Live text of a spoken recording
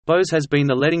Bose has been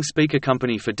the leading speaker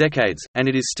company for decades, and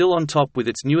it is still on top with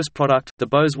its newest product, the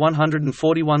Bose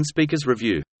 141 Speakers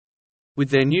Review. With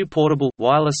their new portable,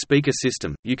 wireless speaker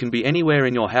system, you can be anywhere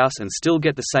in your house and still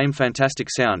get the same fantastic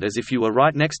sound as if you were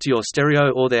right next to your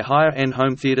stereo or their higher-end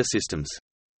home theater systems.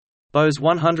 Bose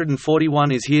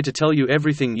 141 is here to tell you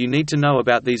everything you need to know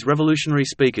about these revolutionary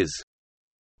speakers.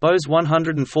 Bose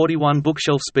 141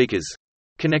 Bookshelf Speakers.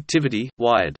 Connectivity,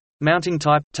 wired. Mounting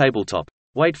type, tabletop.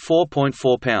 Weight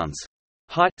 4.4 pounds.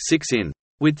 Height, 6 in.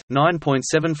 Width,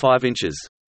 9.75 inches.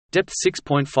 Depth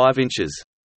 6.5 inches.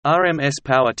 RMS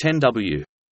power 10 W.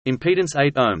 Impedance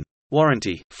 8 ohm.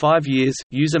 Warranty, 5 years,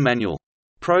 user manual.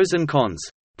 Pros and cons.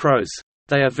 Pros.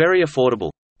 They are very affordable.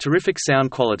 Terrific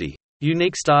sound quality.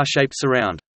 Unique star-shaped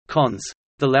surround. Cons.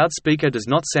 The loudspeaker does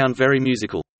not sound very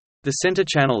musical. The center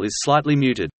channel is slightly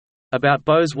muted. About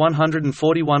Bose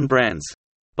 141 brands.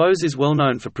 Bose is well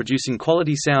known for producing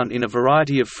quality sound in a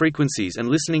variety of frequencies and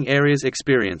listening areas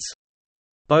experience.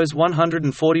 Bose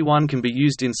 141 can be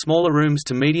used in smaller rooms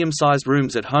to medium-sized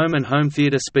rooms at home and home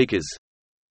theater speakers.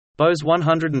 Bose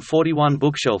 141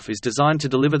 Bookshelf is designed to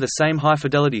deliver the same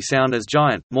high-fidelity sound as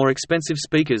giant, more expensive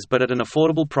speakers but at an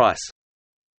affordable price.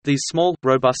 These small,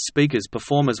 robust speakers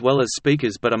perform as well as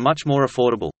speakers but are much more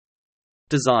affordable.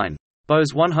 Design.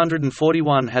 Bose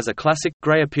 141 has a classic,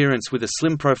 grey appearance with a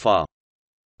slim profile.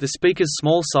 The speaker's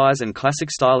small size and classic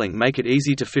styling make it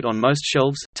easy to fit on most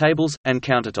shelves, tables, and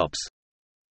countertops.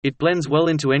 It blends well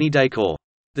into any decor.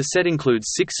 The set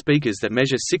includes 6 speakers that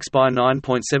measure 6 by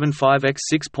 9.75 x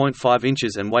 6.5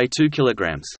 inches and weigh 2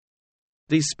 kilograms.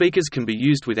 These speakers can be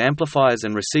used with amplifiers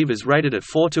and receivers rated at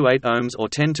 4 to 8 ohms or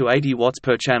 10 to 80 watts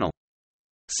per channel.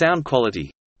 Sound quality.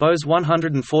 Bose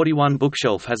 141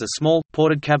 Bookshelf has a small,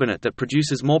 ported cabinet that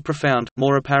produces more profound,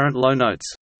 more apparent low notes.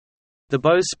 The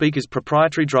Bose speaker's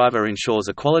proprietary driver ensures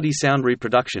a quality sound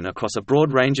reproduction across a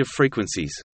broad range of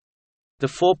frequencies. The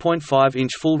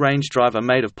 4.5-inch full-range driver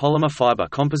made of polymer fiber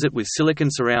composite with silicon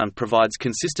surround provides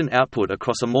consistent output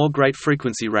across a more great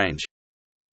frequency range.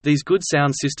 These good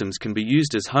sound systems can be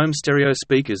used as home stereo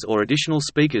speakers or additional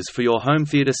speakers for your home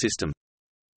theater system.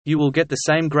 You will get the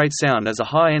same great sound as a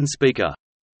high-end speaker.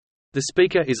 The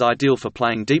speaker is ideal for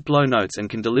playing deep low notes and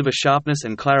can deliver sharpness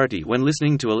and clarity when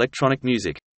listening to electronic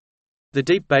music. The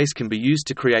deep bass can be used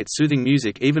to create soothing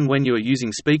music even when you are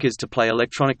using speakers to play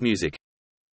electronic music.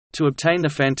 To obtain the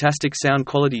fantastic sound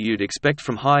quality you'd expect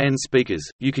from high-end speakers,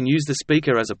 you can use the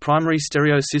speaker as a primary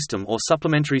stereo system or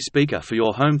supplementary speaker for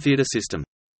your home theater system.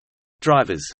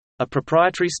 Drivers. A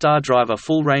proprietary Star Driver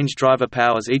full-range driver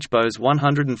powers each Bose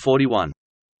 141.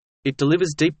 It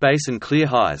delivers deep bass and clear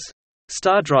highs.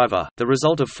 Star Driver, the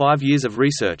result of 5 years of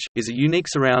research, is a unique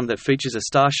surround that features a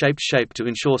star-shaped shape to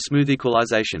ensure smooth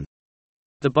equalization.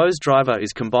 The Bose driver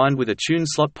is combined with a tune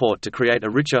slot port to create a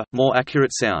richer, more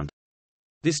accurate sound.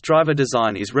 This driver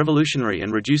design is revolutionary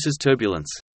and reduces turbulence.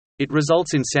 It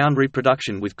results in sound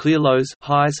reproduction with clear lows,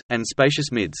 highs, and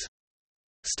spacious mids.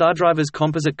 StarDriver's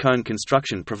composite cone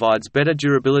construction provides better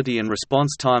durability and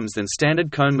response times than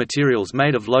standard cone materials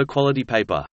made of low-quality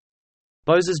paper.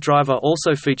 Bose's driver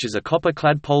also features a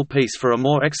copper-clad pole piece for a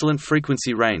more excellent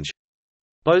frequency range.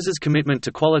 Bose's commitment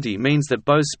to quality means that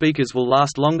Bose speakers will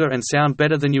last longer and sound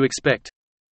better than you expect.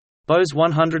 Bose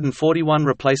 141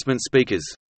 replacement speakers.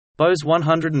 Bose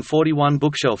 141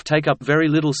 Bookshelf take up very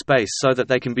little space so that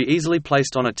they can be easily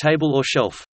placed on a table or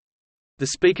shelf. The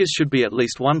speakers should be at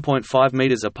least 1.5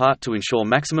 meters apart to ensure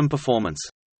maximum performance.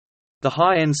 The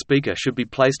high-end speaker should be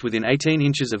placed within 18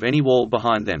 inches of any wall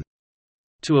behind them.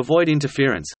 To avoid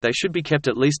interference, they should be kept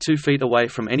at least 2 feet away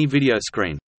from any video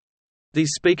screen.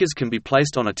 These speakers can be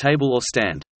placed on a table or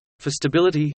stand. For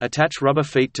stability, attach rubber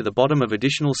feet to the bottom of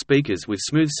additional speakers with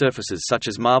smooth surfaces such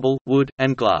as marble, wood,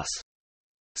 and glass.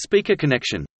 Speaker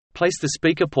connection. Place the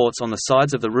speaker ports on the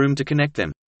sides of the room to connect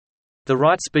them. The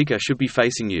right speaker should be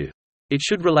facing you. It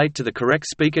should relate to the correct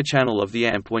speaker channel of the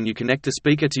amp when you connect the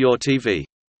speaker to your TV.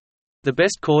 The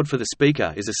best cord for the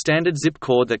speaker is a standard zip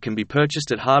cord that can be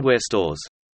purchased at hardware stores.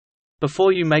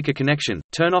 Before you make a connection,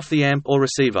 turn off the amp or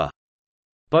receiver.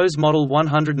 Bose Model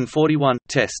 141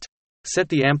 test. Set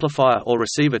the amplifier or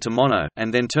receiver to mono,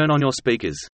 and then turn on your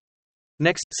speakers.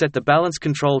 Next, set the balance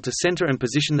control to center and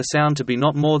position the sound to be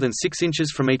not more than 6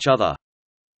 inches from each other.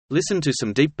 Listen to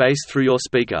some deep bass through your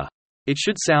speaker. It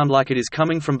should sound like it is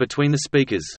coming from between the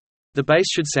speakers. The bass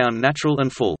should sound natural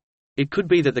and full. It could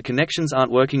be that the connections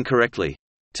aren't working correctly.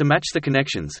 To match the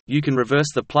connections, you can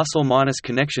reverse the plus or minus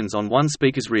connections on one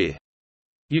speaker's rear.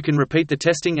 You can repeat the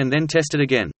testing and then test it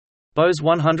again. Bose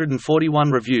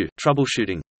 141 Review,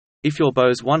 troubleshooting. If your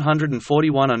Bose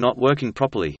 141 are not working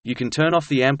properly, you can turn off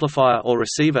the amplifier or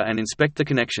receiver and inspect the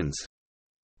connections.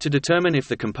 To determine if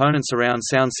the component surround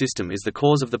sound system is the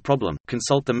cause of the problem,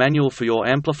 consult the manual for your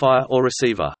amplifier or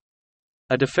receiver.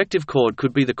 A defective cord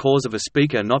could be the cause of a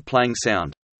speaker not playing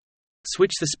sound.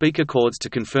 Switch the speaker cords to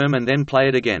confirm and then play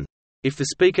it again. If the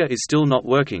speaker is still not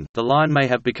working, the line may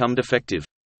have become defective.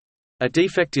 A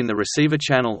defect in the receiver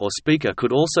channel or speaker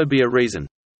could also be a reason.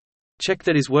 Check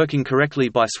that is working correctly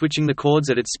by switching the cords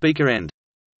at its speaker end.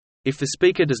 If the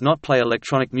speaker does not play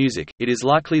electronic music, it is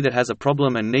likely that has a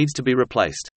problem and needs to be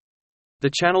replaced.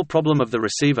 The channel problem of the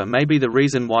receiver may be the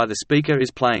reason why the speaker is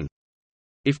playing.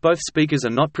 If both speakers are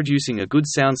not producing a good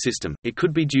sound system, it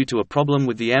could be due to a problem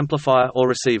with the amplifier or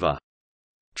receiver.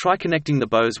 Try connecting the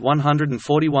Bose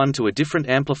 141 to a different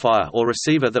amplifier or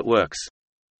receiver that works.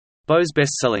 Bose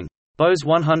best-selling Bose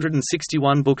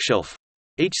 161 bookshelf.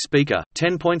 Each speaker,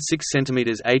 10.6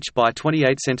 cm H by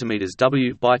 28 cm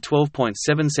W by 12.7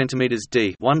 cm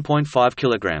D, 1.5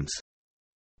 kg.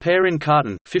 Pair in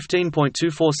carton,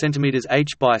 15.24 cm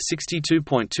H by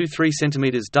 62.23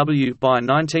 cm W by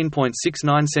 19.69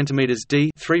 cm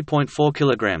D, 3.4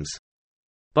 kg.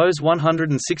 Bose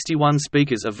 161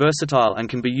 speakers are versatile and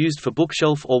can be used for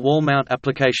bookshelf or wall mount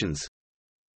applications.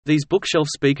 These bookshelf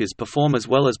speakers perform as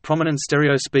well as prominent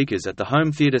stereo speakers at the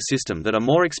home theater system that are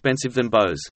more expensive than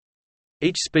Bose.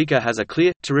 Each speaker has a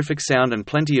clear, terrific sound and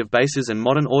plenty of basses and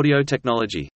modern audio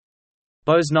technology.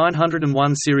 Bose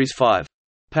 901 Series 5.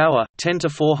 Power, 10 to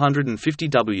 450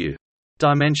 W.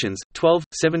 Dimensions,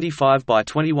 12.75 by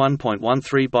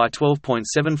 21.13 by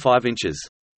 12.75 inches.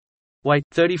 Weight,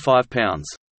 35 pounds.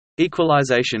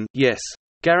 Equalization, yes.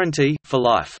 Guarantee, for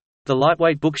life. The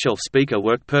lightweight bookshelf speaker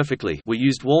worked perfectly. We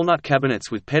used walnut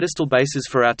cabinets with pedestal bases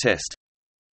for our test.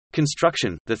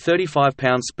 Construction: the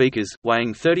 35-pound speakers,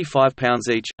 weighing 35 pounds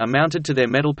each, are mounted to their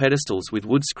metal pedestals with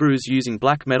wood screws using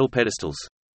black metal pedestals.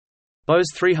 Bose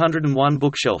 301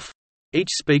 bookshelf. Each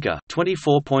speaker,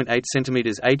 24.8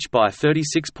 cm H by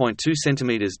 36.2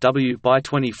 cm W by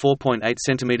 24.8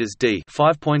 cm D,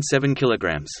 5.7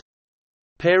 kg.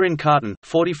 Pair in carton,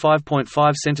 45.5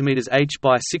 cm H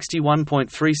by 61.3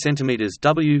 cm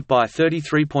W by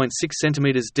 33.6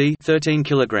 cm D, 13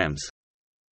 kg.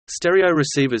 Stereo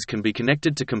receivers can be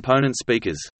connected to component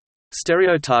speakers.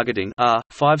 Stereo targeting R,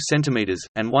 5 cm,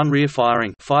 and one rear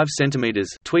firing 5 cm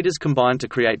tweeters combine to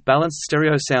create balanced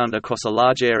stereo sound across a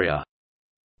large area.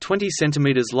 20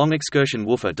 cm long excursion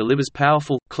woofer delivers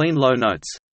powerful, clean low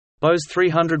notes. Bose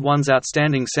 301's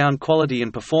outstanding sound quality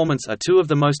and performance are two of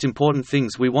the most important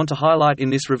things we want to highlight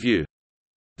in this review.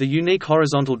 The unique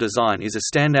horizontal design is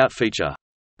a standout feature.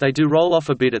 They do roll off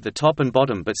a bit at the top and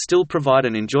bottom but still provide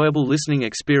an enjoyable listening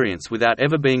experience without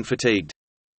ever being fatigued.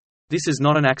 This is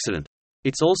not an accident.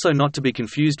 It's also not to be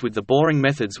confused with the boring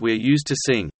methods we are used to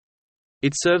seeing.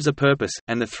 It serves a purpose,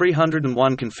 and the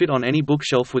 301 can fit on any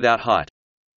bookshelf without height.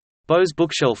 Bose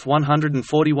Bookshelf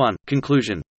 141.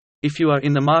 Conclusion. If you are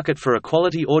in the market for a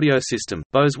quality audio system,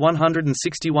 Bose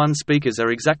 161 speakers are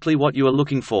exactly what you are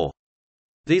looking for.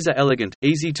 These are elegant,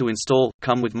 easy to install,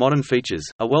 come with modern features,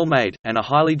 are well made, and are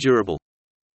highly durable.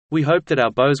 We hope that our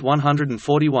Bose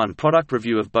 141 product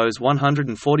review of Bose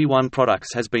 141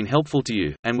 products has been helpful to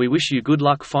you, and we wish you good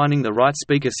luck finding the right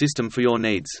speaker system for your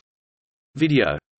needs. Video.